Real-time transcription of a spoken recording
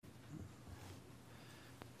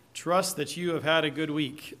trust that you have had a good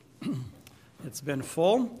week. It's been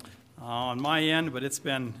full on my end, but it's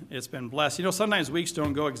been blessed. You know, sometimes weeks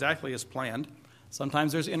don't go exactly as planned.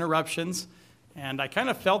 Sometimes there's interruptions, and I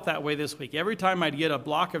kind of felt that way this week. Every time I'd get a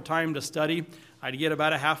block of time to study, I'd get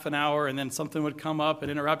about a half an hour, and then something would come up,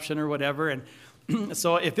 an interruption or whatever. And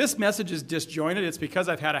so if this message is disjointed, it's because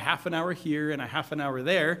I've had a half an hour here and a half an hour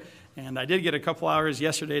there, and I did get a couple hours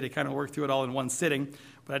yesterday to kind of work through it all in one sitting.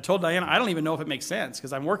 But I told Diana, I don't even know if it makes sense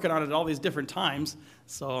because I'm working on it at all these different times.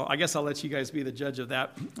 So I guess I'll let you guys be the judge of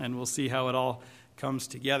that, and we'll see how it all comes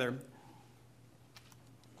together.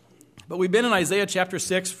 But we've been in Isaiah chapter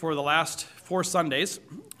 6 for the last 4 Sundays,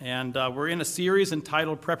 and we're in a series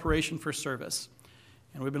entitled Preparation for Service.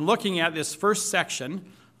 And we've been looking at this first section,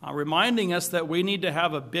 reminding us that we need to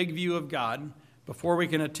have a big view of God before we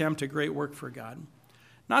can attempt a great work for God.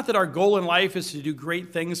 Not that our goal in life is to do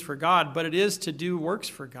great things for God, but it is to do works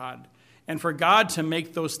for God, and for God to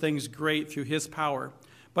make those things great through His power.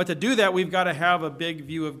 But to do that, we've got to have a big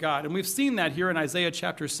view of God. And we've seen that here in Isaiah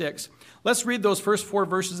chapter 6. Let's read those first 4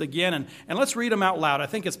 verses again, and let's read them out loud. I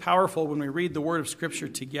think it's powerful when we read the word of Scripture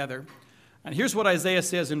together. And here's what Isaiah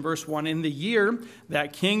says in verse 1. In the year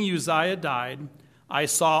that King Uzziah died, I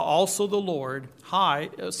saw also the Lord high.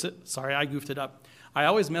 Sorry, I goofed it up. I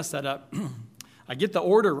always mess that up. I get the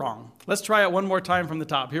order wrong. Let's try it one more time from the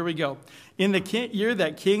top. Here we go. In the year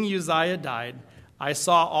that King Uzziah died, I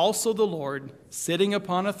saw also the Lord sitting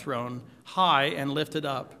upon a throne, high and lifted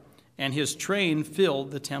up, and his train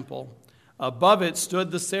filled the temple. Above it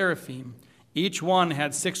stood the seraphim. Each one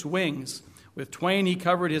had 6 wings. With twain he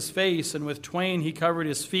covered his face, and with twain he covered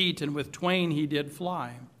his feet, and with twain he did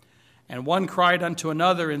fly. And one cried unto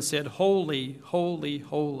another and said, Holy, holy,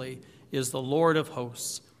 holy is the Lord of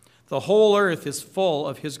hosts. The whole earth is full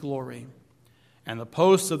of his glory. And the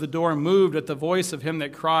posts of the door moved at the voice of him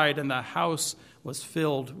that cried, and the house was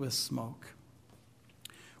filled with smoke.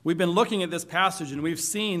 We've been looking at this passage, and we've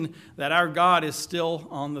seen that our God is still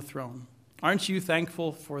on the throne. Aren't you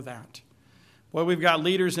thankful for that? Well, we've got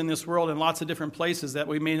leaders in this world in lots of different places that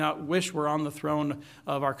we may not wish were on the throne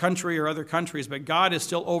of our country or other countries, but God is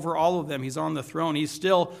still over all of them. He's on the throne. He's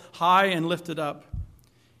still high and lifted up.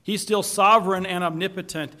 He's still sovereign and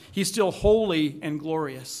omnipotent. He's still holy and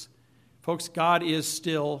glorious. Folks, God is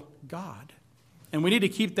still God. And we need to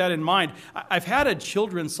keep that in mind. I've had a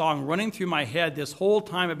children's song running through my head this whole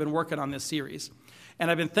time I've been working on this series. And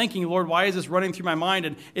I've been thinking, Lord, why is this running through my mind?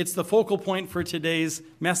 And it's the focal point for today's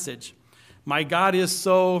message. My God is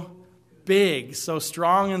so big, so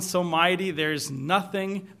strong, and so mighty. There's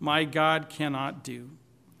nothing my God cannot do.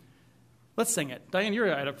 Let's sing it. Diane, you're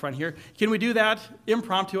right up front here. Can we do that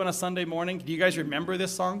impromptu on a Sunday morning? Do you guys remember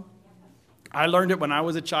this song? I learned it when I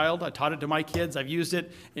was a child. I taught it to my kids. I've used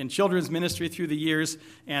it in children's ministry through the years,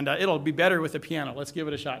 and it'll be better with the piano. Let's give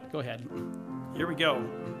it a shot. Go ahead. Here we go.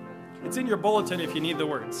 It's in your bulletin if you need the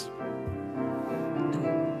words.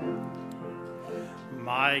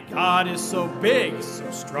 My God is so big, so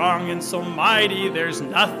strong, and so mighty. There's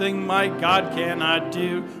nothing my God cannot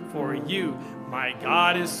do for you. My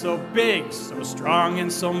God is so big, so strong,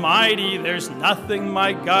 and so mighty. There's nothing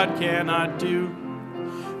my God cannot do.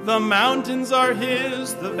 The mountains are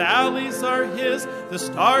His, the valleys are His, the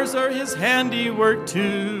stars are His handiwork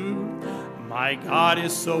too. My God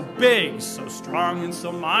is so big, so strong, and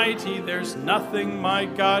so mighty. There's nothing my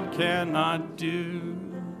God cannot do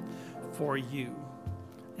for you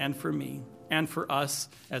and for me and for us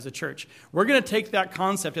as a church. We're going to take that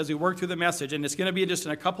concept as we work through the message, and it's going to be just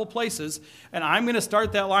in a couple places, and I'm going to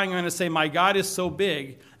start that line. I'm going to say, my God is so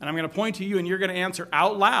big, and I'm going to point to you, and you're going to answer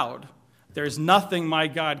out loud, there's nothing my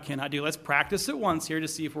God cannot do. Let's practice it once here to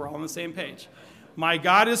see if we're all on the same page. My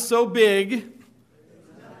God is so big.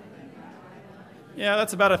 Yeah,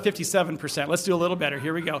 that's about a 57%. Let's do a little better.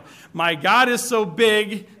 Here we go. My God is so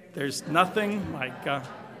big, there's nothing my God.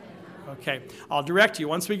 Okay, I'll direct you.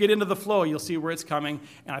 Once we get into the flow, you'll see where it's coming,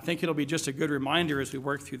 and I think it'll be just a good reminder as we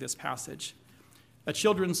work through this passage. A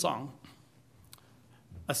children's song,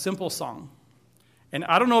 a simple song. And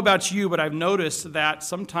I don't know about you, but I've noticed that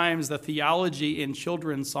sometimes the theology in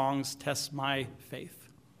children's songs tests my faith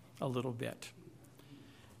a little bit.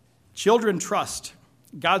 Children trust.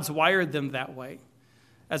 God's wired them that way.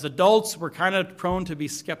 As adults, we're kind of prone to be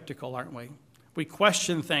skeptical, aren't we? We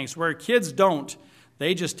question things. Where kids don't,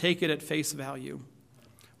 they just take it at face value.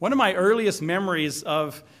 One of my earliest memories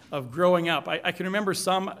of growing up, I can remember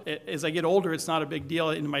some, as I get older, it's not a big deal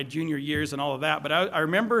in my junior years and all of that, but I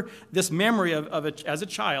remember this memory of it as a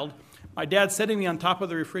child, my dad setting me on top of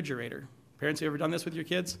the refrigerator. Parents, you ever done this with your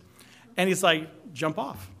kids? And he's like, jump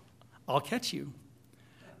off. I'll catch you.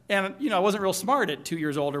 And, I wasn't real smart at 2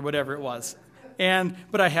 years old or whatever it was.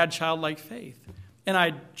 But I had childlike faith. And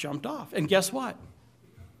I jumped off. And guess what?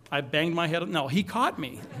 I banged my head. No, he caught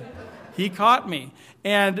me. He caught me.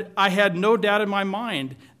 And I had no doubt in my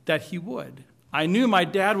mind that he would. I knew my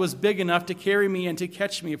dad was big enough to carry me and to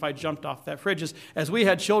catch me if I jumped off that fridge. As we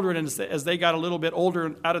had children, and as they got a little bit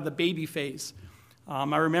older out of the baby phase,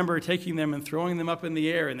 I remember taking them and throwing them up in the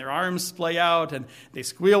air, and their arms splay out, and they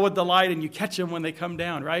squeal with delight, and you catch them when they come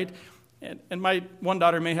down, right? And my one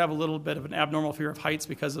daughter may have a little bit of an abnormal fear of heights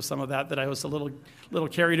because of some of that I was a little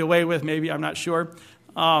carried away with, maybe, I'm not sure.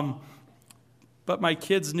 But my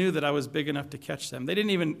kids knew that I was big enough to catch them. It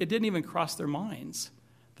didn't even cross their minds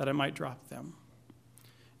that I might drop them.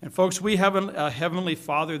 And folks, we have a heavenly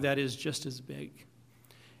Father that is just as big.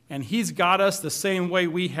 And he's got us the same way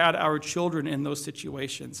we had our children in those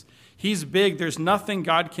situations. He's big. There's nothing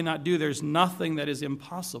God cannot do. There's nothing that is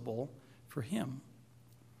impossible for him.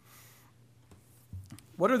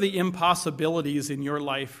 What are the impossibilities in your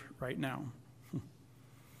life right now?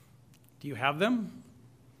 Do you have them?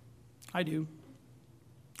 I do.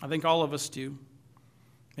 I think all of us do.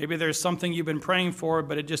 Maybe there's something you've been praying for,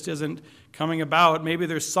 but it just isn't coming about. Maybe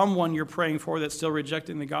there's someone you're praying for that's still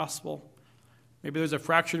rejecting the gospel. Maybe there's a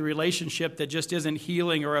fractured relationship that just isn't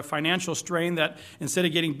healing, or a financial strain that instead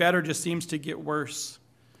of getting better just seems to get worse.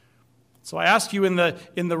 So I ask you, in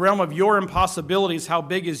the realm of your impossibilities, how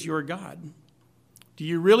big is your God? Do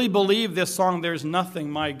you really believe this song, "There's nothing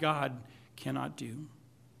my God cannot do"?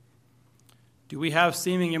 Do we have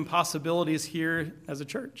seeming impossibilities here as a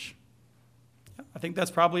church? I think that's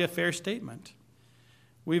probably a fair statement.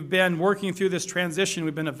 We've been working through this transition.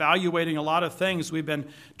 We've been evaluating a lot of things. We've been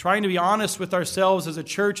trying to be honest with ourselves as a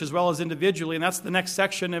church as well as individually, and that's the next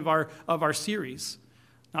section of our series.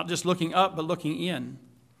 Not just looking up, but looking in.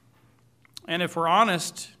 And if we're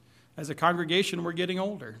honest, as a congregation, we're getting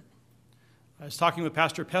older. I was talking with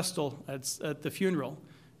Pastor Pestel at the funeral,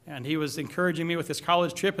 and he was encouraging me with his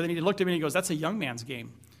college trip, and then he looked at me and he goes, "That's a young man's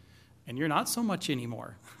game, and you're not so much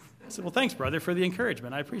anymore." I said, "Well, thanks, brother, for the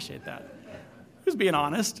encouragement. I appreciate that." He was being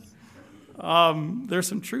honest. There's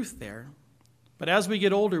some truth there. But as we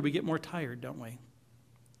get older, we get more tired, don't we?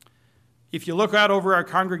 If you look out over our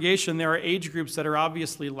congregation, there are age groups that are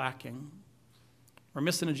obviously lacking. We're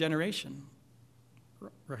missing a generation.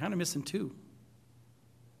 We're kind of missing two.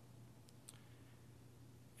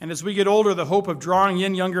 And as we get older, the hope of drawing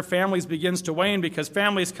in younger families begins to wane, because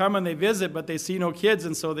families come and they visit, but they see no kids,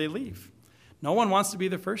 and so they leave. No one wants to be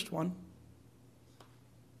the first one.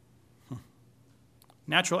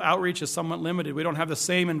 Natural outreach is somewhat limited. We don't have the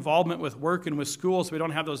same involvement with work and with school, so we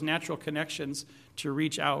don't have those natural connections to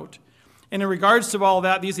reach out. And in regards to all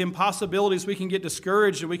that, these impossibilities, we can get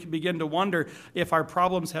discouraged, and we can begin to wonder if our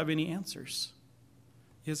problems have any answers.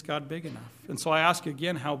 Is God big enough? And so I ask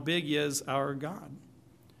again, how big is our God?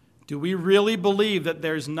 Do we really believe that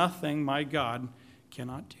there's nothing my God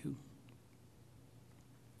cannot do?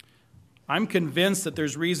 I'm convinced that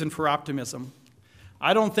there's reason for optimism.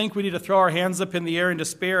 I don't think we need to throw our hands up in the air in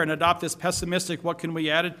despair and adopt this pessimistic, what can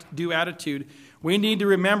we do attitude. We need to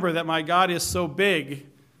remember that my God is so big.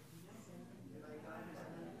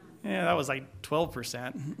 Yeah, that was like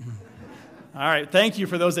 12%. All right, thank you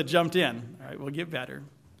for those that jumped in. All right, we'll get better.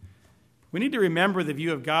 We need to remember the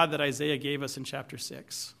view of God that Isaiah gave us in chapter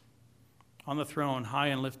 6. On the throne, high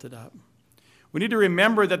and lifted up. We need to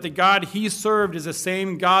remember that the God he served is the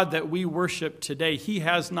same God that we worship today. He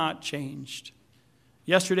has not changed.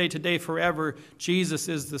 Yesterday, today, forever, Jesus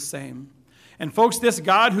is the same. And folks, this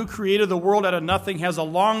God who created the world out of nothing has a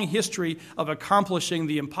long history of accomplishing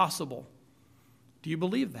the impossible. Do you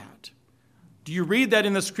believe that? Do you read that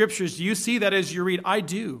in the scriptures? Do you see that as you read? I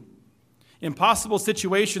do. Impossible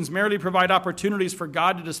situations merely provide opportunities for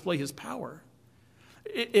God to display his power.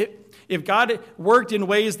 If God worked in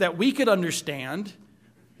ways that we could understand,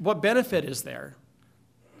 what benefit is there?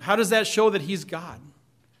 How does that show that he's God?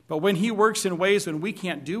 But when he works in ways when we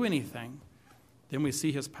can't do anything, then we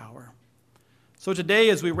see his power. So today,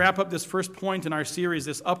 as we wrap up this first point in our series,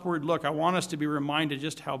 this upward look, I want us to be reminded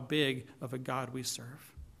just how big of a God we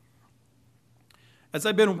serve. As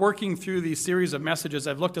I've been working through these series of messages,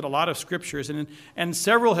 I've looked at a lot of scriptures, and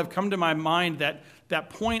several have come to my mind that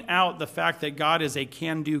point out the fact that God is a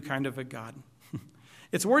can-do kind of a God.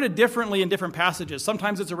 It's worded differently in different passages.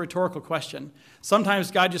 Sometimes it's a rhetorical question.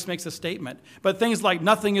 Sometimes God just makes a statement. But things like,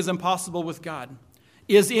 nothing is impossible with God.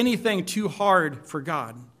 Is anything too hard for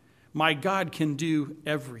God? My God can do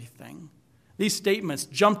everything. These statements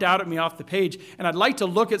jumped out at me off the page, and I'd like to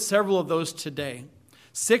look at several of those today.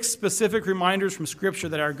 6 specific reminders from Scripture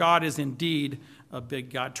that our God is indeed a big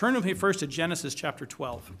God. Turn with me first to Genesis chapter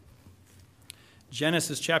 12.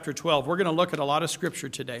 Genesis chapter 12. We're going to look at a lot of Scripture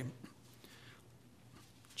today.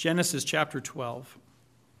 Genesis chapter 12.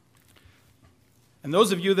 And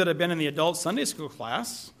those of you that have been in the adult Sunday school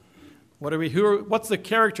class, what's the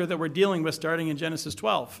character that we're dealing with starting in Genesis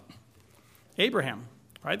 12? Abraham,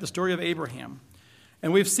 right? The story of Abraham.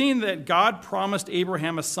 And we've seen that God promised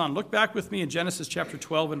Abraham a son. Look back with me in Genesis chapter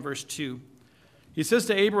 12 and verse 2. He says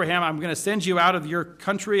to Abraham, I'm going to send you out of your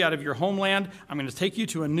country, out of your homeland. I'm going to take you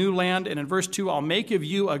to a new land. And in verse 2, I'll make of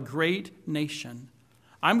you a great nation.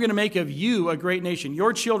 I'm going to make of you a great nation.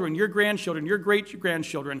 Your children, your grandchildren, your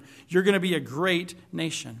great-grandchildren, you're going to be a great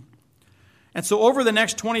nation. And so over the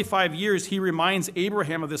next 25 years, he reminds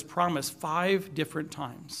Abraham of this promise 5 different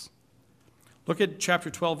times. Look at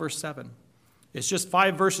chapter 12, verse 7. It's just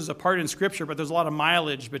 5 verses apart in Scripture, but there's a lot of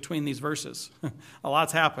mileage between these verses. A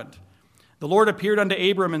lot's happened. The Lord appeared unto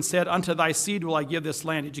Abram and said, unto thy seed will I give this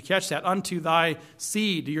land. Did you catch that? Unto thy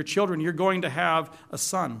seed, your children, you're going to have a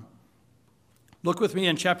son. Look with me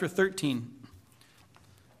in chapter 13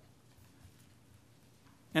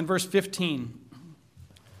 and verse 15.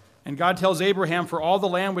 And God tells Abraham, for all the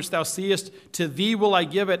land which thou seest, to thee will I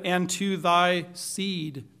give it, and to thy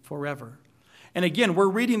seed forever. And again, we're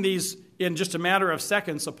reading these in just a matter of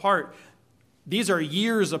seconds apart. These are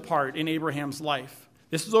years apart in Abraham's life.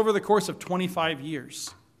 This is over the course of 25 years.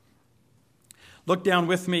 Look down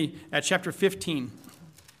with me at chapter 15.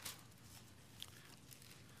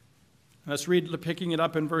 Let's read, picking it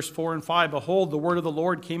up in verse 4 and 5. Behold, the word of the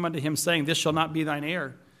Lord came unto him, saying, this shall not be thine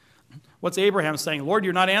heir. What's Abraham saying? Lord,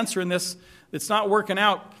 you're not answering this. It's not working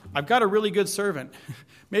out. I've got a really good servant.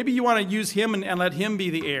 Maybe you want to use him and let him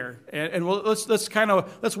be the heir. And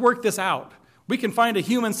let's work this out. We can find a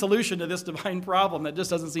human solution to this divine problem that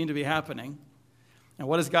just doesn't seem to be happening. And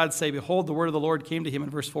what does God say? Behold, the word of the Lord came to him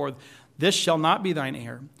in verse 4. This shall not be thine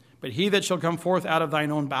heir, but he that shall come forth out of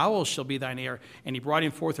thine own bowels shall be thine heir. And he brought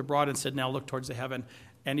him forth abroad and said, now look towards the heaven.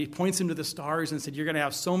 And he points him to the stars and said, you're going to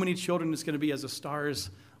have so many children, it's going to be as the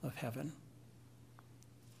stars of heaven.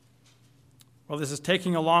 Well, this is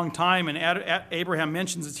taking a long time, and Abraham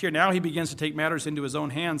mentions it's here. Now he begins to take matters into his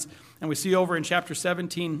own hands. And we see over in chapter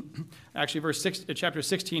 17, actually chapter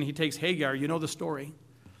 16, he takes Hagar. You know the story.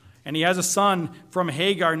 And he has a son from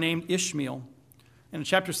Hagar named Ishmael. And in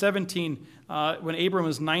chapter 17, when Abram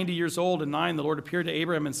was 90 years old and 9, the Lord appeared to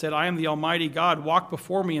Abram and said, I am the Almighty God. Walk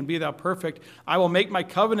before me and be thou perfect. I will make my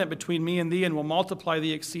covenant between me and thee and will multiply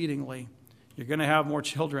thee exceedingly. You're going to have more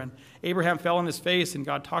children. Abraham fell on his face, and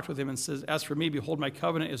God talked with him and says, as for me, behold, my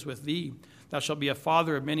covenant is with thee. Thou shalt be a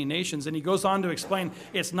father of many nations. And he goes on to explain,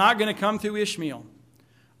 it's not going to come through Ishmael.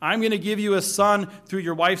 I'm going to give you a son through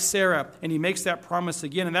your wife Sarah. And he makes that promise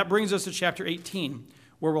again. And that brings us to chapter 18,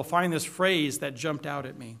 where we'll find this phrase that jumped out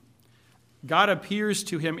at me. God appears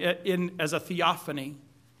to him as a theophany.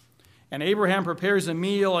 And Abraham prepares a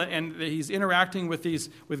meal, and he's interacting with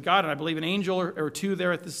God, and I believe an angel or two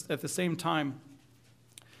there at the same time.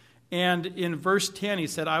 And in verse 10, he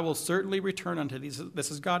said, I will certainly return unto thee. This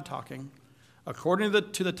is God talking. According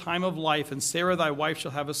to the time of life, and Sarah thy wife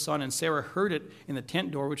shall have a son. And Sarah heard it in the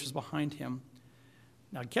tent door which was behind him.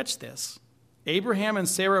 Now catch this. Abraham and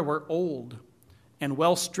Sarah were old and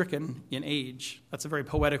well stricken in age. That's a very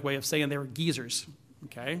poetic way of saying they were geezers.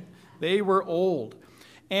 Okay? They were old.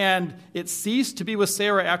 And it ceased to be with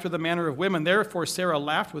Sarah after the manner of women. Therefore Sarah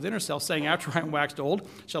laughed within herself, saying, after I am waxed old,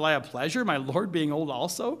 shall I have pleasure, my Lord being old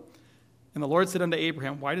also? And the Lord said unto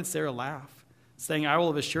Abraham, why did Sarah laugh? Saying, I will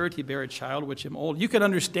of a surety bear a child which am old. You can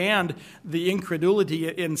understand the incredulity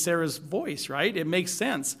in Sarah's voice, right? It makes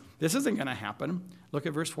sense. This isn't going to happen. Look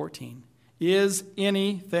at verse 14. Is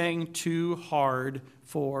anything too hard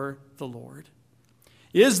for the Lord?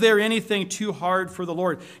 Is there anything too hard for the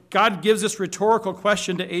Lord? God gives this rhetorical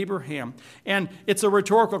question to Abraham. And it's a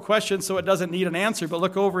rhetorical question, so it doesn't need an answer. But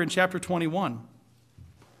look over in chapter 21.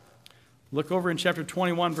 Look over in chapter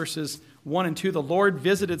 21, verses 1 and 2. The Lord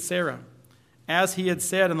visited Sarah, as he had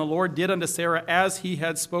said, and the Lord did unto Sarah as he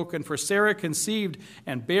had spoken. For Sarah conceived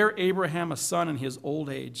and bare Abraham a son in his old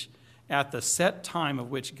age, at the set time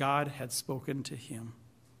of which God had spoken to him.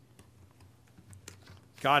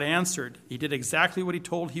 God answered. He did exactly what he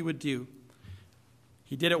told he would do.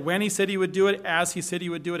 He did it when he said he would do it, as he said he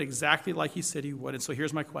would do it, exactly like he said he would. And so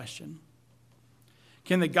here's my question.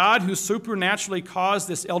 Can the God who supernaturally caused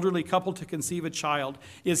this elderly couple to conceive a child,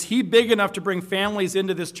 is he big enough to bring families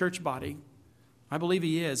into this church body? I believe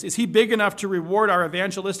he is. Is he big enough to reward our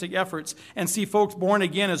evangelistic efforts and see folks born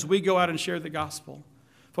again as we go out and share the gospel?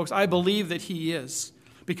 Folks, I believe that he is.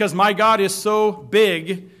 Because my God is so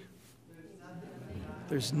big,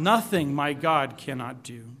 there's nothing my God cannot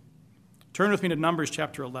do. Turn with me to Numbers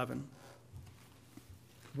chapter 11.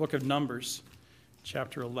 The book of Numbers,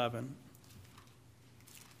 chapter 11.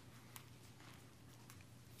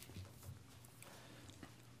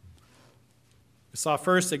 We saw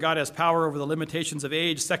first that God has power over the limitations of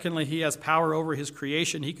age. Secondly, he has power over his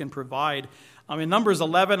creation. He can provide. In Numbers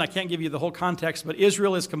 11, I can't give you the whole context, but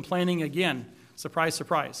Israel is complaining again. Surprise,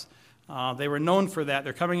 surprise. They were known for that.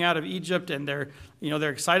 They're coming out of Egypt, and they're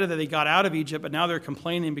excited that they got out of Egypt, but now they're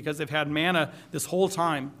complaining because they've had manna this whole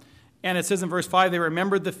time. And it says in verse 5, they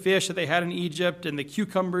remembered the fish that they had in Egypt, and the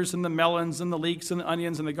cucumbers and the melons and the leeks and the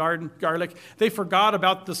onions and the garlic. They forgot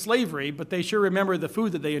about the slavery, but they sure remembered the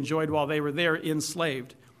food that they enjoyed while they were there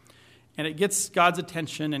enslaved. And it gets God's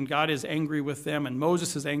attention, and God is angry with them, and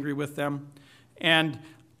Moses is angry with them. And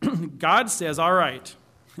God says, all right,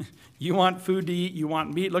 you want food to eat, you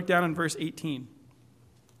want meat. Look down in verse 18.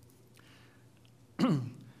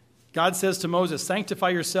 God says to Moses, sanctify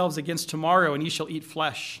yourselves against tomorrow, and ye shall eat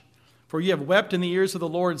flesh. For ye have wept in the ears of the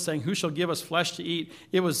Lord, saying, who shall give us flesh to eat?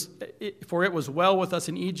 For it was well with us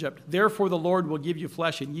in Egypt. Therefore the Lord will give you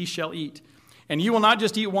flesh, and ye shall eat. And ye will not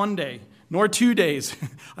just eat 1 day, nor 2 days.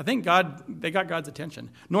 I think they got God's attention.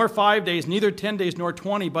 Nor 5 days, neither 10 days, nor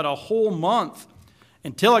 20, but a whole month,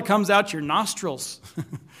 until it comes out your nostrils.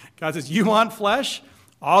 God says, you want flesh?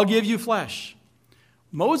 I'll give you flesh.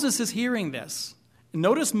 Moses is hearing this.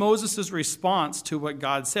 Notice Moses' response to what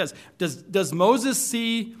God says. Does Moses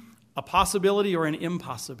see a possibility or an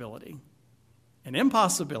impossibility? An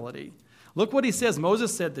impossibility. Look what he says.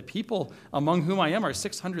 Moses said, the people among whom I am are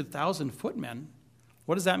 600,000 footmen.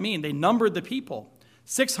 What does that mean? They numbered the people.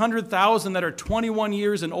 600,000 that are 21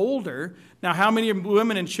 years and older. Now, how many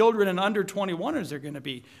women and children and under 21 is there going to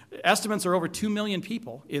be? Estimates are over 2 million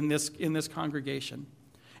people in this congregation.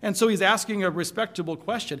 And so he's asking a respectable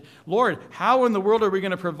question. Lord, how in the world are we going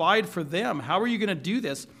to provide for them? How are you going to do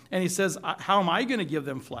this? And he says, how am I going to give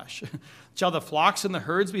them flesh? Shall the flocks and the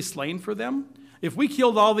herds be slain for them? If we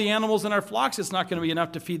killed all the animals in our flocks, it's not going to be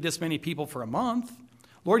enough to feed this many people for a month.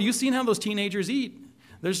 Lord, you've seen how those teenagers eat.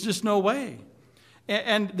 There's just no way.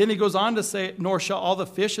 And then he goes on to say, nor shall all the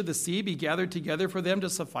fish of the sea be gathered together for them to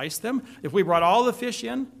suffice them. If we brought all the fish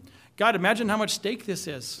in, God, imagine how much steak this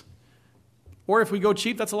is. Or if we go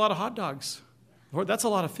cheap, that's a lot of hot dogs. Lord, that's a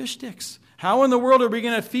lot of fish sticks. How in the world are we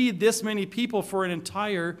going to feed this many people for an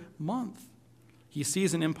entire month? He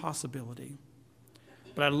sees an impossibility.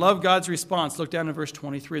 But I love God's response. Look down in verse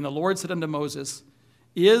 23. And the Lord said unto Moses,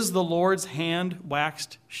 is the Lord's hand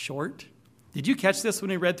waxed short? Did you catch this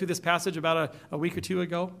when we read through this passage about a week or two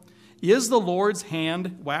ago? Is the Lord's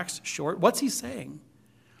hand waxed short? What's he saying?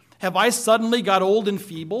 Have I suddenly got old and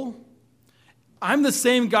feeble? I'm the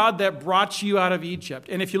same God that brought you out of Egypt.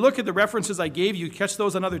 And if you look at the references I gave you, catch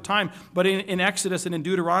those another time. But in Exodus and in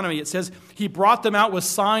Deuteronomy, it says he brought them out with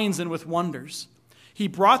signs and with wonders. He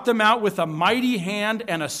brought them out with a mighty hand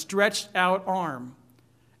and a stretched out arm.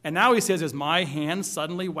 And now he says, is my hand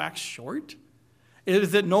suddenly waxed short?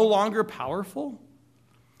 Is it no longer powerful?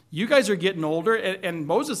 You guys are getting older, and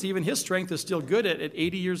Moses, even his strength is still good at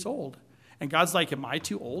 80 years old. And God's like, am I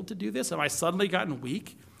too old to do this? Have I suddenly gotten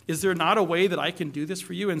weak? Is there not a way that I can do this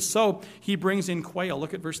for you? And so he brings in quail.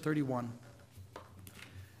 Look at verse 31.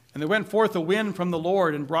 And there went forth a wind from the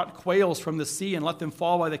Lord and brought quails from the sea and let them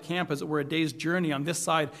fall by the camp as it were a day's journey on this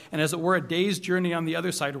side and as it were a day's journey on the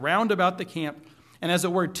other side, round about the camp, and as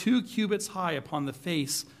it were 2 cubits high upon the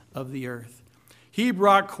face of the earth. He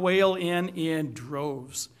brought quail in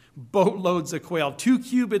droves, boatloads of quail, 2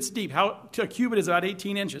 cubits deep. A cubit is about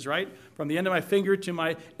 18 inches, right? From the end of my finger to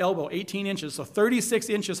my elbow, 18 inches. So 36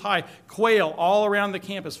 inches high, quail all around the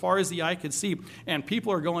camp as far as the eye could see. And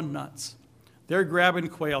people are going nuts. They're grabbing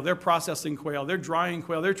quail. They're processing quail. They're drying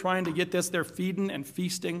quail. They're trying to get this. They're feeding and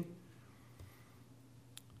feasting.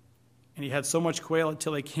 And he had so much quail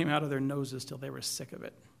until they came out of their noses till they were sick of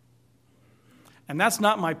it. And that's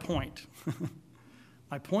not my point.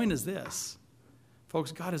 My point is this.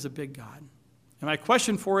 Folks, God is a big God. And my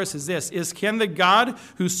question for us is this, can the God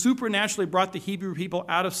who supernaturally brought the Hebrew people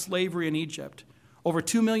out of slavery in Egypt, over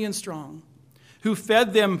 2 million strong, who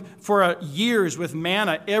fed them for years with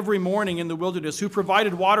manna every morning in the wilderness, who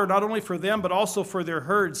provided water not only for them but also for their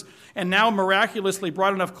herds, and now miraculously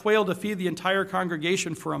brought enough quail to feed the entire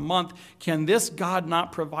congregation for a month, can this God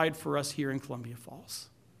not provide for us here in Columbia Falls?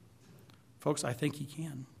 Folks, I think he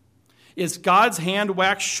can. Is God's hand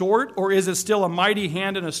waxed short, or is it still a mighty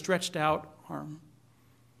hand and a stretched out arm?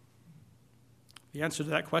 The answer to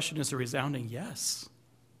that question is a resounding yes.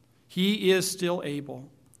 He is still able.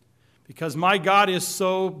 Because my God is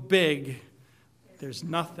so big, there's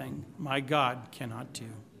nothing my God cannot do.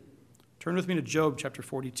 Turn with me to Job chapter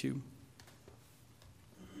 42.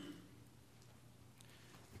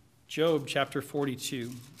 Job chapter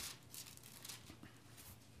 42.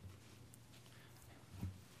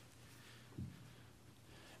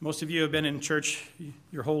 Most of you have been in church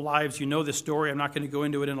your whole lives. You know this story. I'm not going to go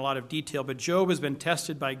into it in a lot of detail, but Job has been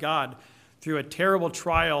tested by God through a terrible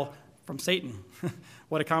trial from Satan.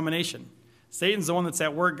 What a combination. Satan's the one that's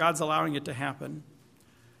at work. God's allowing it to happen.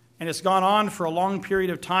 And it's gone on for a long period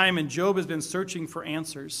of time, and Job has been searching for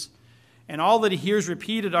answers. And all that he hears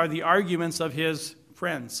repeated are the arguments of his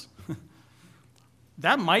friends.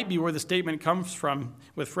 That might be where the statement comes from,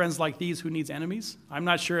 with friends like these, who needs enemies? I'm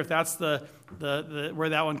not sure if that's where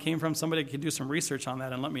that one came from. Somebody could do some research on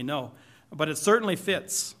that and let me know. But it certainly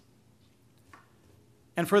fits.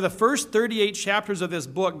 And for the first 38 chapters of this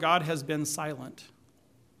book, God has been silent.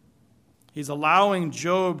 He's allowing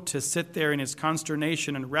Job to sit there in his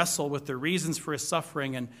consternation and wrestle with the reasons for his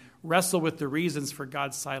suffering and wrestle with the reasons for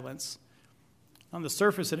God's silence. On the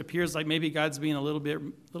surface, it appears like maybe God's being a little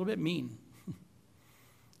bit mean.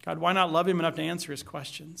 God, why not love him enough to answer his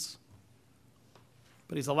questions?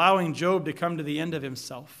 But he's allowing Job to come to the end of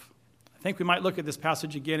himself. I think we might look at this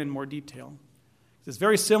passage again in more detail. It's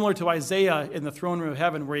very similar to Isaiah in the throne room of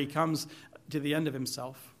heaven, where he comes to the end of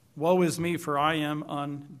himself. Woe is me, for I am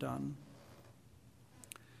undone.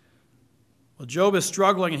 Well, Job is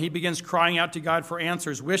struggling, and he begins crying out to God for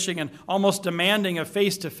answers, wishing and almost demanding a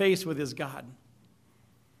face-to-face with his God.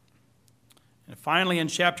 And finally, in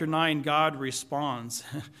chapter 9, God responds.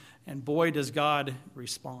 And boy, does God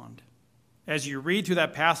respond. As you read through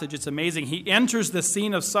that passage, it's amazing. He enters the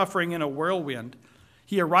scene of suffering in a whirlwind.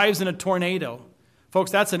 He arrives in a tornado.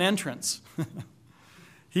 Folks, that's an entrance.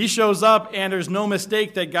 He shows up, and there's no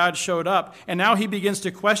mistake that God showed up. And now he begins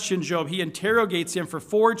to question Job. He interrogates him for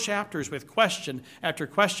 4 chapters with question after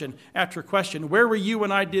question after question. Where were you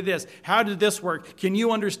when I did this? How did this work? Can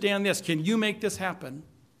you understand this? Can you make this happen?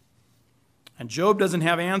 And Job doesn't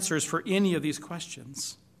have answers for any of these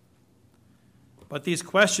questions. But these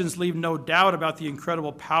questions leave no doubt about the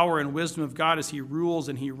incredible power and wisdom of God as he rules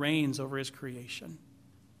and he reigns over his creation.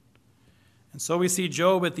 And so we see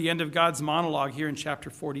Job at the end of God's monologue here in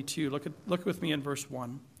chapter 42. Look with me in verse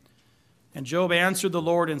 1. And Job answered the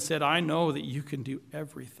Lord and said, I know that you can do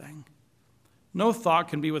everything. No thought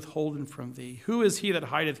can be withholden from thee. Who is he that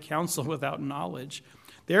hideth counsel without knowledge?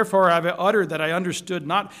 Therefore I have uttered that I understood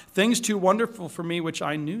not, things too wonderful for me which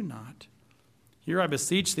I knew not. Here I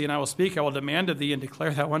beseech thee, and I will speak. I will demand of thee, and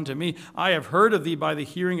declare thou unto me. I have heard of thee by the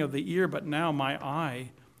hearing of the ear, but now my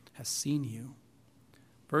eye has seen you.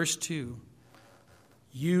 Verse 2,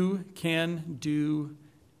 you can do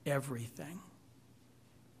everything.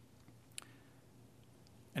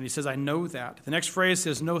 And he says, I know that. The next phrase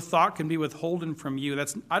says, no thought can be withholden from you.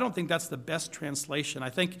 I don't think that's the best translation. I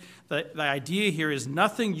think the idea here is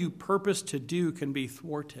nothing you purpose to do can be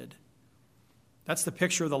thwarted. That's the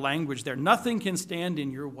picture of the language there. Nothing can stand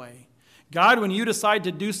in your way. God, when you decide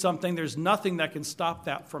to do something, there's nothing that can stop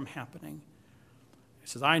that from happening. He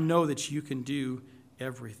says, I know that you can do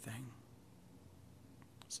everything.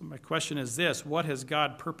 So my question is this, what has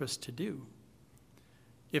God purposed to do?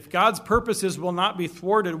 If God's purposes will not be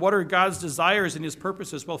thwarted, what are God's desires and his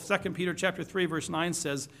purposes? Well, 2 Peter chapter 3, verse 9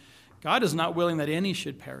 says, God is not willing that any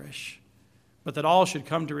should perish, but that all should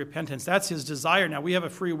come to repentance. That's his desire. Now, we have a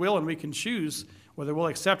free will, and we can choose whether we'll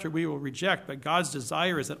accept or we will reject, but God's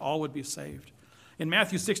desire is that all would be saved. In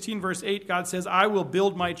Matthew 16, verse 8, God says, I will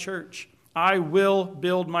build my church. I will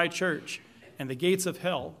build my church, and the gates of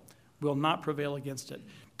hell will not prevail against it.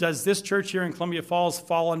 Does this church here in Columbia Falls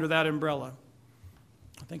fall under that umbrella?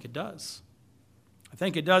 I think it does. I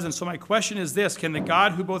think it does. And so my question is this, can the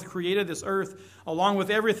God who both created this earth along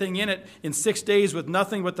with everything in it in 6 days with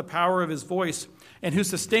nothing but the power of his voice, and who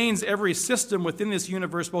sustains every system within this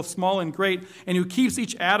universe, both small and great, and who keeps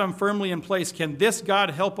each atom firmly in place, can this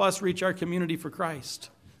God help us reach our community for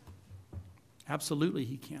Christ? Absolutely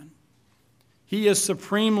he can. He is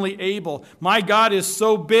supremely able. My God is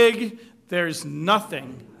so big, there's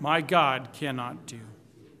nothing my God cannot do.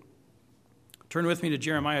 Turn with me to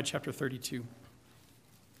Jeremiah chapter 32.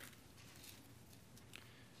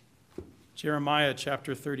 Jeremiah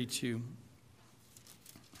chapter 32.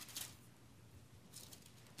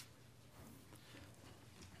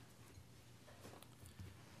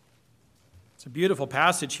 It's a beautiful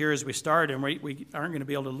passage here as we start, and we aren't going to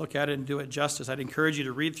be able to look at it and do it justice. I'd encourage you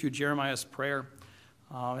to read through Jeremiah's prayer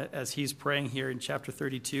as he's praying here in chapter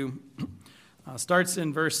 32. Starts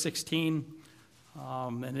in verse 16.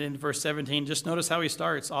 And in verse 17, just notice how he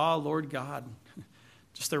starts. Lord God.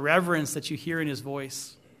 Just the reverence that you hear in his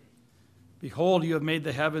voice. Behold, you have made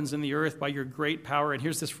the heavens and the earth by your great power. And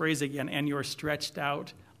here's this phrase again, and your stretched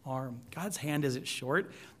out arm. God's hand isn't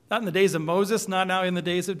short. Not in the days of Moses, not now in the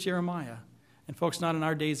days of Jeremiah. And folks, not in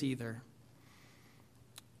our days either.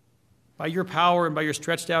 by your power and by your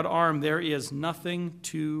stretched out arm, there is nothing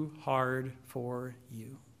too hard for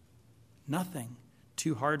you. Nothing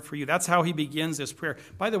too hard for you. That's how he begins this prayer.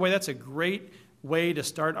 By the way, that's a great way to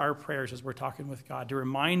start our prayers as we're talking with God, to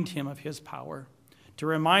remind him of his power, to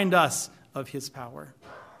remind us of his power.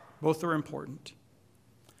 Both are important.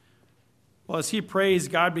 Well, as he prays,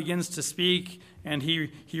 God begins to speak, and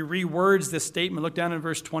he rewords this statement. Look down in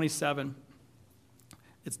verse 27.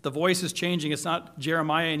 The voice is changing. It's not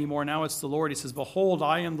Jeremiah anymore. Now it's the Lord. He says, "Behold,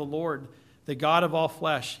 I am the Lord, the God of all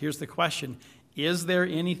flesh." Here's the question. Is there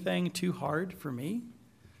anything too hard for me?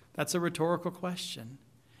 That's a rhetorical question.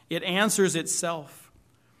 It answers itself.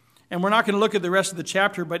 And we're not going to look at the rest of the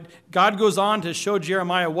chapter, but God goes on to show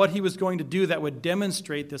Jeremiah what he was going to do that would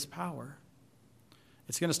demonstrate this power.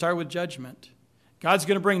 It's going to start with judgment. God's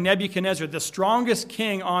going to bring Nebuchadnezzar, the strongest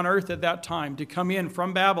king on earth at that time, to come in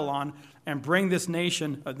from Babylon and bring this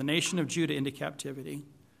nation, the nation of Judah, into captivity.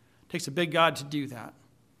 It takes a big God to do that.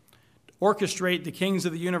 To orchestrate the kings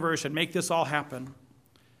of the universe and make this all happen.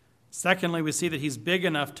 Secondly, we see that he's big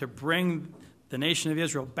enough to bring the nation of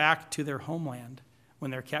Israel back to their homeland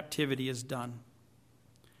when their captivity is done.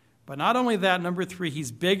 But not only that, number 3,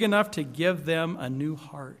 he's big enough to give them a new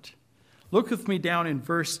heart. Look with me down in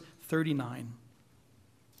verse 39.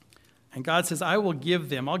 And God says, I'll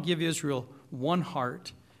give Israel one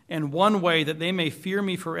heart and one way that they may fear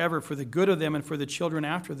me forever for the good of them and for the children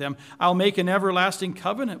after them. I'll make an everlasting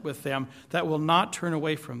covenant with them that will not turn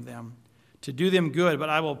away from them to do them good, but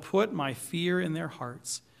I will put my fear in their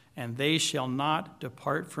hearts, and they shall not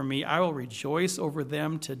depart from me. I will rejoice over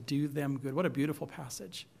them to do them good. What a beautiful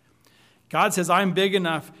passage. God says, I'm big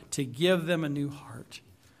enough to give them a new heart,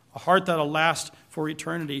 a heart that'll last for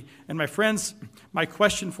eternity. And my friends, my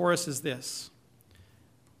question for us is this.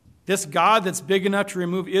 This God that's big enough to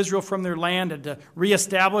remove Israel from their land and to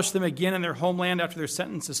reestablish them again in their homeland after their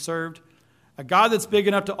sentence is served, a God that's big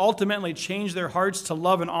enough to ultimately change their hearts to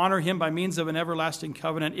love and honor him by means of an everlasting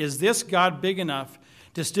covenant, is this God big enough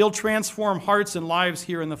to still transform hearts and lives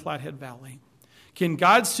here in the Flathead Valley? Can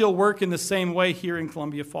God still work in the same way here in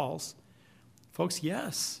Columbia Falls? Folks,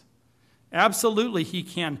 yes. Absolutely he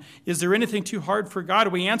can. Is there anything too hard for God?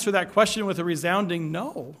 We answer that question with a resounding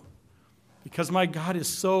no. Because my God is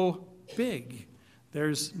so big,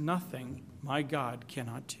 there's nothing my God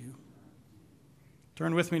cannot do.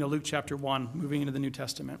 Turn with me to Luke chapter 1, moving into the New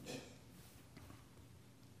Testament.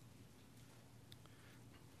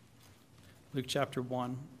 Luke chapter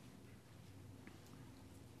 1.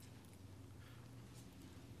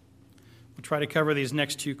 We'll try to cover these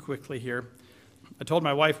next two quickly here. I told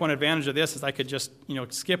my wife one advantage of this is I could just,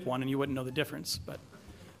 skip one and you wouldn't know the difference. But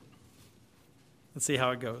let's see how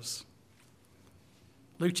it goes.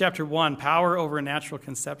 Luke chapter 1, power over natural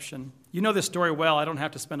conception. You know this story well. I don't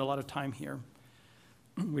have to spend a lot of time here.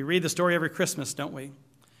 We read the story every Christmas, don't we?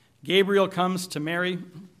 Gabriel comes to Mary.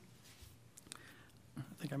 I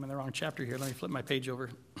think I'm in the wrong chapter here. Let me flip my page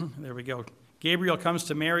over. There we go. Gabriel comes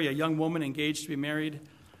to Mary, a young woman engaged to be married.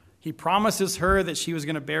 He promises her that she was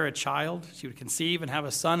going to bear a child. She would conceive and have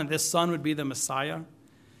a son, and this son would be the Messiah.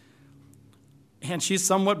 And she's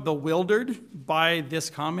somewhat bewildered by this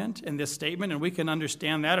comment and this statement, and we can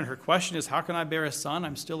understand that. And her question is, how can I bear a son?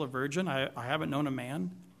 I'm still a virgin. I haven't known a man.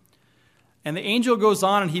 And the angel goes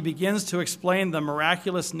on, and he begins to explain the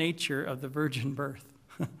miraculous nature of the virgin birth.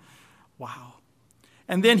 Wow.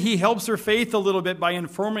 And then he helps her faith a little bit by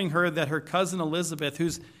informing her that her cousin Elizabeth,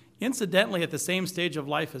 who's incidentally at the same stage of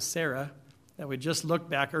life as Sarah, that we just looked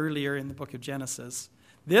back earlier in the book of Genesis,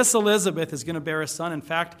 this Elizabeth is going to bear a son. In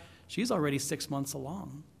fact, she's already 6 months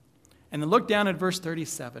along. And then look down at verse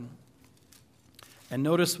 37 and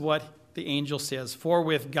notice what the angel says. For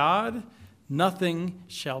with God, nothing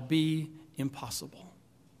shall be impossible.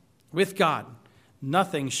 With God,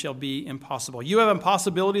 nothing shall be impossible. You have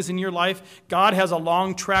impossibilities in your life. God has a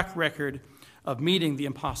long track record of meeting the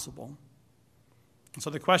impossible. And so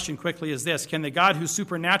the question quickly is this. Can the God who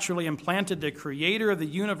supernaturally implanted the creator of the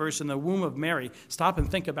universe in the womb of Mary, stop and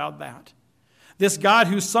think about that. This God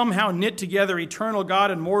who somehow knit together eternal God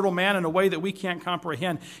and mortal man in a way that we can't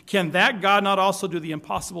comprehend, can that God not also do the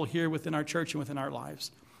impossible here within our church and within our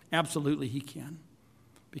lives? Absolutely he can.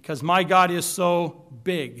 Because my God is so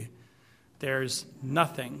big, there's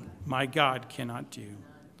nothing my God cannot do.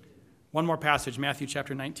 One more passage, Matthew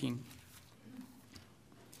chapter 19.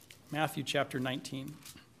 Matthew chapter 19.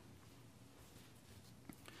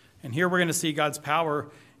 And here we're going to see God's power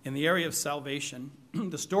in the area of salvation.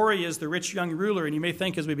 The story is the rich young ruler, and you may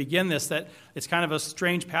think as we begin this that it's kind of a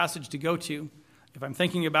strange passage to go to if I'm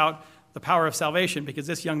thinking about the power of salvation, because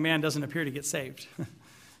this young man doesn't appear to get saved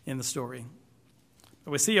in the story. But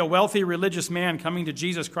We see a wealthy religious man coming to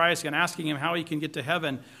Jesus Christ and asking him how he can get to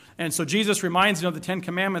heaven. And so Jesus reminds him of the Ten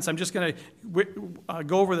Commandments. I'm just going to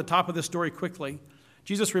go over the top of this story quickly.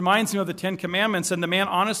 Jesus reminds him of the Ten Commandments, and the man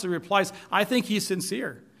honestly replies, I think he's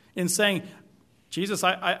sincere in saying, Jesus,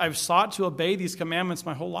 I've sought to obey these commandments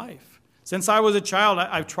my whole life. Since I was a child,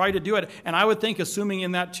 I've tried to do it. And I would think, assuming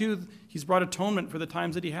in that too, he's brought atonement for the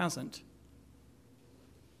times that he hasn't.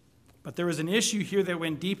 But there was an issue here that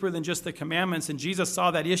went deeper than just the commandments, and Jesus saw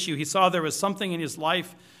that issue. He saw there was something in his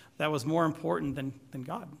life that was more important than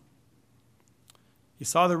God. He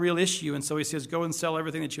saw the real issue, and so he says, go and sell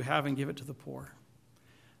everything that you have and give it to the poor.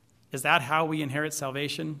 Is that how we inherit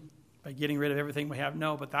salvation? By getting rid of everything we have?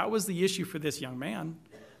 No, but that was the issue for this young man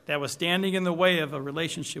that was standing in the way of a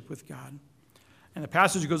relationship with God. And the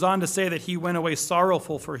passage goes on to say that he went away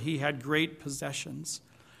sorrowful, for he had great possessions.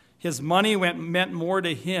 His money meant more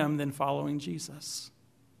to him than following Jesus.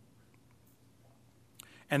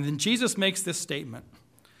 And then Jesus makes this statement.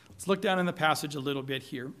 Let's look down in the passage a little bit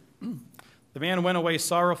here. The man went away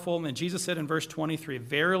sorrowful, and Jesus said in verse 23,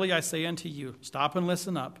 verily I say unto you, stop and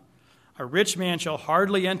listen up, a rich man shall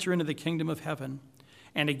hardly enter into the kingdom of heaven.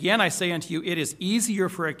 And again I say unto you, it is easier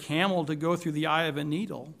for a camel to go through the eye of a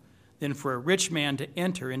needle than for a rich man to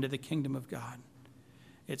enter into the kingdom of God.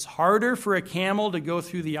 It's harder for a camel to go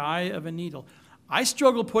through the eye of a needle. I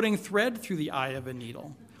struggle putting thread through the eye of a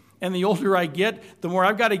needle. And the older I get, the more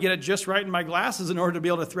I've got to get it just right in my glasses in order to be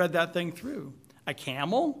able to thread that thing through. A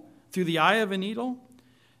camel through the eye of a needle?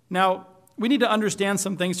 Now, we need to understand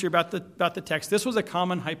some things here about the text. This was a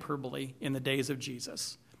common hyperbole in the days of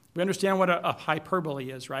Jesus. We understand what a hyperbole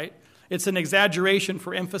is, right? It's an exaggeration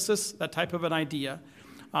for emphasis, that type of an idea.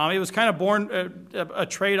 It was kind of born a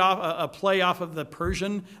trade-off, a play off of the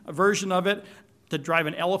Persian version of it to drive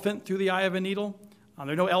an elephant through the eye of a needle.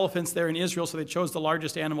 There are no elephants there in Israel, so they chose the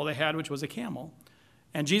largest animal they had, which was a camel.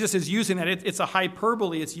 And Jesus is using that. It's a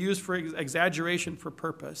hyperbole. It's used for exaggeration for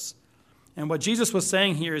purpose. And what Jesus was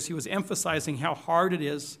saying here is he was emphasizing how hard it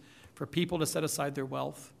is for people to set aside their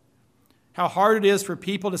wealth. How hard it is for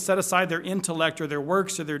people to set aside their intellect or their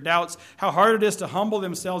works or their doubts. How hard it is to humble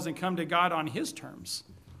themselves and come to God on his terms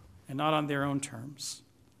and not on their own terms.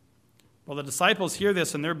 Well, the disciples hear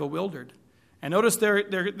this and they're bewildered. And notice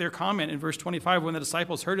their comment in verse 25. When the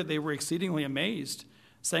disciples heard it, they were exceedingly amazed,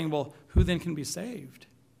 saying, well, who then can be saved?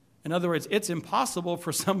 In other words, it's impossible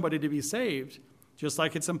for somebody to be saved, just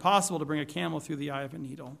like it's impossible to bring a camel through the eye of a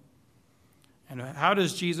needle. And how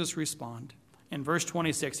does Jesus respond? In verse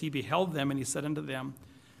 26, he beheld them and he said unto them,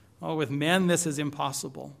 oh, with men this is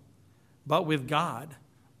impossible, but with God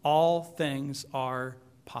all things are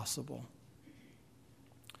possible.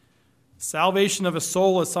 Salvation of a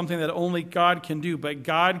soul is something that only God can do, but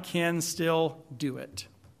God can still do it.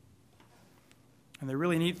 And the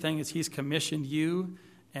really neat thing is he's commissioned you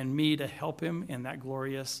and me to help him in that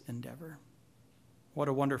glorious endeavor. What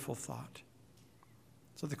a wonderful thought.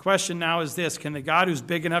 So the question now is this: can the God who's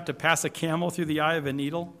big enough to pass a camel through the eye of a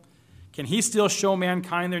needle, can he still show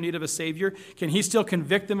mankind their need of a Savior? Can he still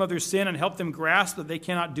convict them of their sin and help them grasp that they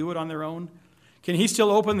cannot do it on their own? Can he still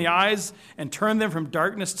open the eyes and turn them from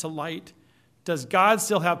darkness to light? Does God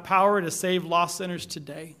still have power to save lost sinners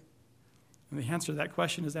today? And the answer to that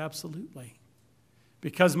question is absolutely.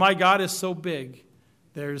 Because my God is so big,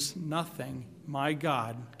 there's nothing my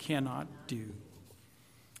God cannot do.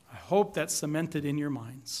 I hope that's cemented in your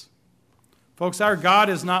minds. Folks, our God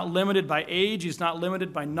is not limited by age. He's not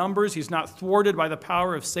limited by numbers. He's not thwarted by the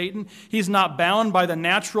power of Satan. He's not bound by the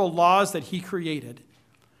natural laws that he created.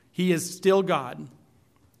 He is still God,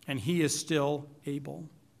 and he is still able.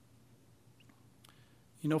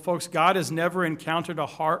 You know, folks, God has never encountered a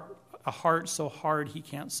heart so hard he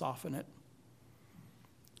can't soften it.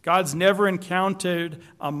 God's never encountered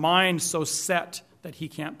a mind so set that he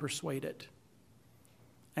can't persuade it.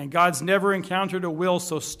 And God's never encountered a will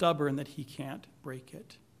so stubborn that he can't break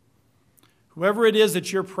it. Whoever it is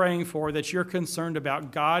that you're praying for, that you're concerned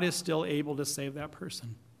about, God is still able to save that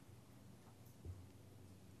person.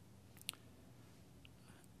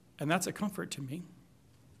 And that's a comfort to me.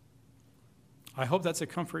 I hope that's a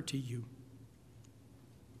comfort to you.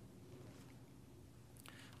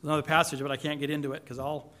 There's another passage, but I can't get into it because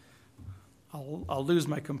I'll lose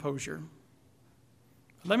my composure.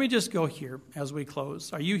 Let me just go here as we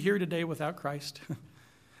close. Are you here today without Christ?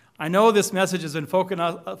 I know this message has been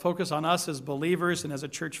focused on us as believers and as a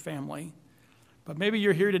church family, but maybe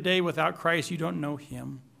you're here today without Christ. You don't know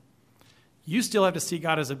him. You still have to see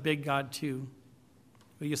God as a big God too.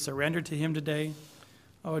 Will you surrender to him today?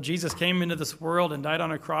 Oh, Jesus came into this world and died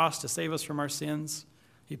on a cross to save us from our sins.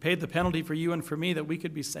 He paid the penalty for you and for me that we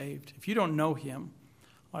could be saved. If you don't know him,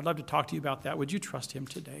 I'd love to talk to you about that. Would you trust him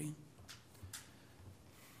today?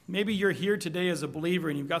 Maybe you're here today as a believer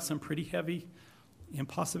and you've got some pretty heavy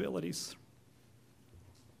impossibilities.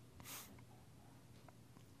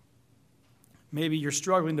 Maybe you're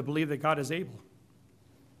struggling to believe that God is able.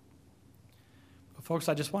 But folks,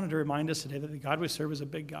 I just wanted to remind us today that the God we serve is a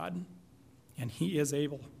big God, and he is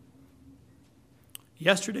able.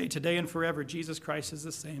 Yesterday, today, and forever, Jesus Christ is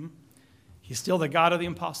the same. He's still the God of the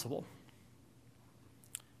impossible.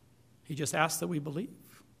 He just asks that we believe.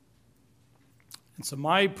 And so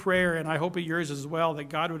my prayer, and I hope it yours as well, that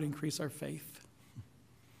God would increase our faith.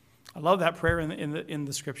 I love that prayer in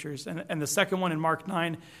the scriptures. And the second one in Mark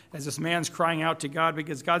 9, as this man's crying out to God,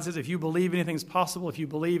 because God says, if you believe anything's possible, if you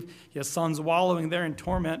believe his son's wallowing there in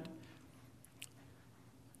torment.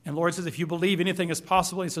 And Lord says, if you believe anything is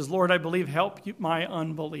possible, he says, Lord, I believe, help my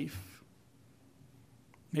unbelief.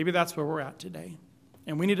 Maybe that's where we're at today.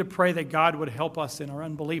 And we need to pray that God would help us in our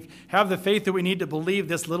unbelief. Have the faith that we need to believe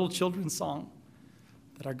this little children's song,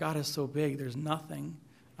 that our God is so big, there's nothing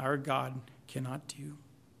our God cannot do.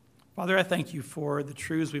 Father, I thank you for the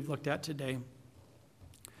truths we've looked at today.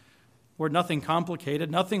 Lord, nothing complicated,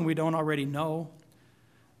 nothing we don't already know,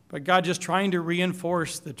 but God, just trying to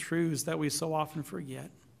reinforce the truths that we so often forget.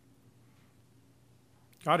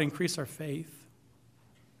 God, increase our faith.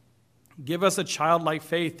 Give us a childlike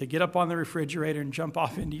faith to get up on the refrigerator and jump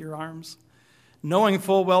off into your arms, knowing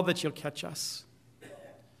full well that you'll catch us.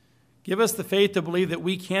 Give us the faith to believe that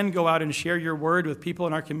we can go out and share your word with people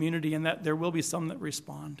in our community and that there will be some that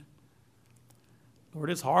respond. Lord,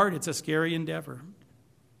 it's hard. It's a scary endeavor.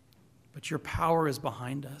 But your power is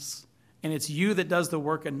behind us. And it's you that does the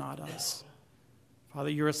work and not us. Father,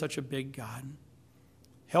 you're such a big God.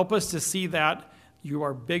 Help us to see that you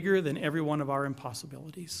are bigger than every one of our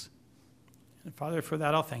impossibilities. And Father, for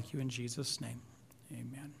that I'll thank you in Jesus' name.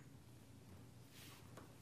 Amen.